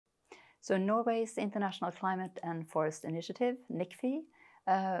So Norway's International Climate and Forest Initiative, NICFI,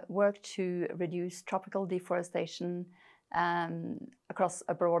 work to reduce tropical deforestation across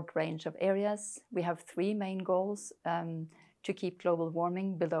a broad range of areas. We have three main goals: to keep global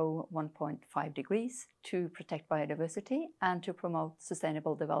warming below 1.5 degrees, to protect biodiversity, and to promote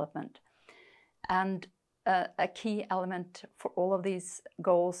sustainable development. And a key element for all of these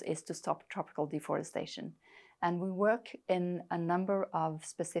goals is to stop tropical deforestation. And we work in a number of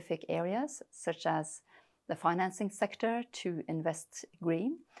specific areas, such as the financing sector to invest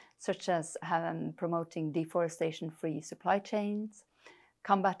green, such as promoting deforestation-free supply chains,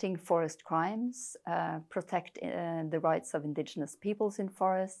 combating forest crimes, protect the rights of indigenous peoples in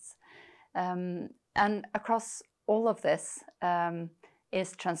forests. And across all of this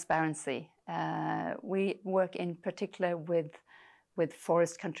is transparency. We work in particular with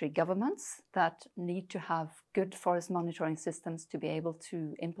forest country governments that need to have good forest monitoring systems to be able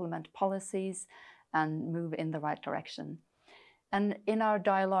to implement policies and move in the right direction. And in our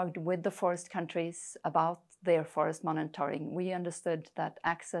dialogue with the forest countries about their forest monitoring, we understood that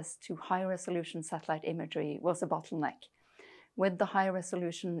access to high-resolution satellite imagery was a bottleneck. With the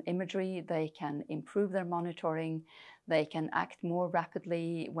high-resolution imagery, they can improve their monitoring, they can act more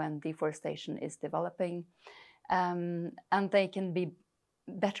rapidly when deforestation is developing, and they can be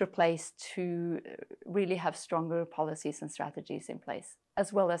better placed to really have stronger policies and strategies in place,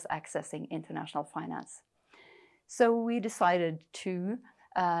 as well as accessing international finance. So we decided to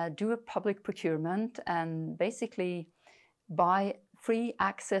do a public procurement and basically buy free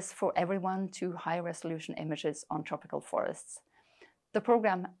access for everyone to high-resolution images on tropical forests. The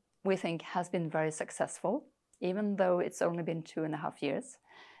program, we think, has been very successful, even though it's only been 2.5 years.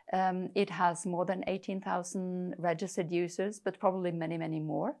 It has more than 18,000 registered users, but probably many, many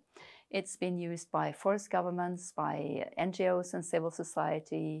more. It's been used by forest governments, by NGOs and civil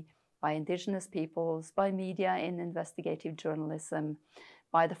society, by indigenous peoples, by media in investigative journalism,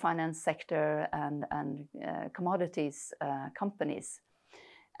 by the finance sector and commodities companies.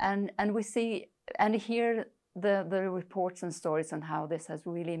 And we see and hear the reports and stories on how this has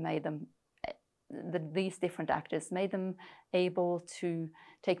really made them, these different actors, made them able to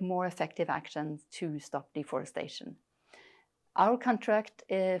take more effective action to stop deforestation. Our contract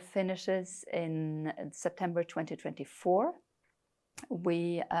finishes in September 2024.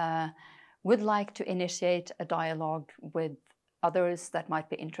 We would like to initiate a dialogue with others that might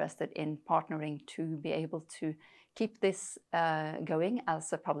be interested in partnering to be able to keep this going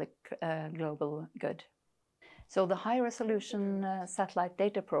as a public global good. So the high-resolution satellite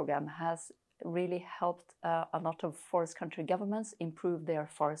data program has really helped a lot of forest country governments improve their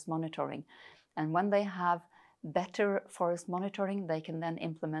forest monitoring. And when they have better forest monitoring, they can then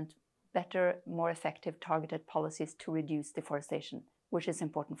implement better, more effective targeted policies to reduce deforestation, which is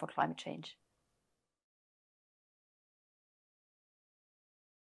important for climate change.